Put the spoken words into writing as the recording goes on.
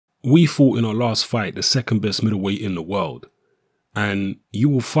we fought in our last fight the second best middleweight in the world. And you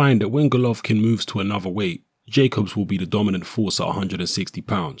will find that when Golovkin moves to another weight, Jacobs will be the dominant force at 160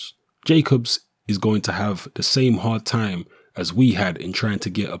 pounds. Jacobs is going to have the same hard time as we had in trying to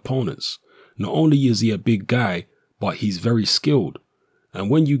get opponents. Not only is he a big guy, but he's very skilled. And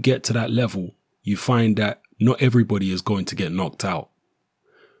when you get to that level, you find that not everybody is going to get knocked out.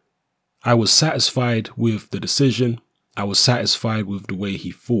 I was satisfied with the decision. I was satisfied with the way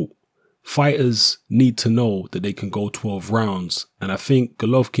he fought. Fighters need to know that they can go 12 rounds, and I think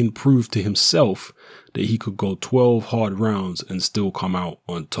Golovkin proved to himself that he could go 12 hard rounds and still come out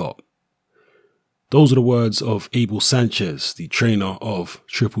on top. Those are the words of Abel Sanchez, the trainer of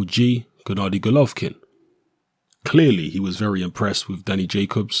Triple G, Gennady Golovkin. Clearly, he was very impressed with Danny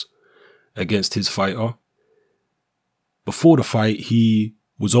Jacobs against his fighter. Before the fight, he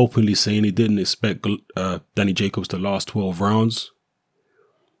was openly saying he didn't expect Danny Jacobs to last 12 rounds.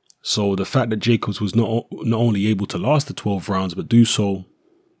 So the fact that Jacobs was not only able to last the 12 rounds, but do so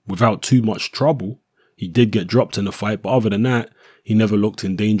without too much trouble. He did get dropped in the fight, but other than that, he never looked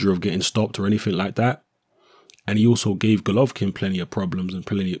in danger of getting stopped or anything like that. And he also gave Golovkin plenty of problems and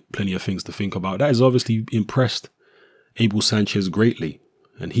plenty of things to think about. That has obviously impressed Abel Sanchez greatly.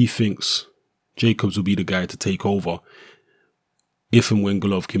 And he thinks Jacobs will be the guy to take over if and when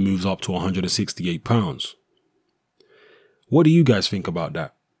Golovkin moves up to 168 pounds. What do you guys think about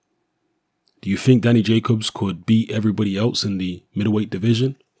that? Do you think Danny Jacobs could beat everybody else in the middleweight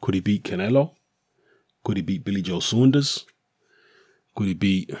division? Could he beat Canelo? Could he beat Billy Joe Saunders? Could he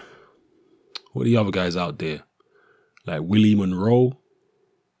beat, what are the other guys out there? Like Willie Monroe?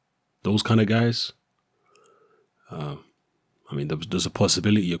 Those kind of guys? I mean, there's a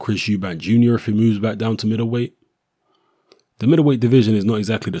possibility of Chris Eubank Jr. if he moves back down to middleweight. The middleweight division is not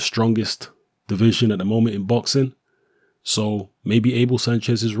exactly the strongest division at the moment in boxing. So maybe Abel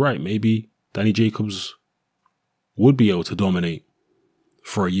Sanchez is right. Maybe Danny Jacobs would be able to dominate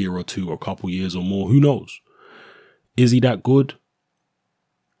for a year or two or a couple years or more. Who knows? Is he that good?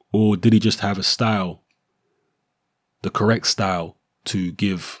 Or did he just have a style, the correct style, to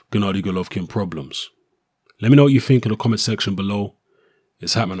give Gennady Golovkin problems? Let me know what you think in the comment section below.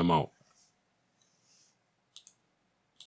 It's happening. I'm out.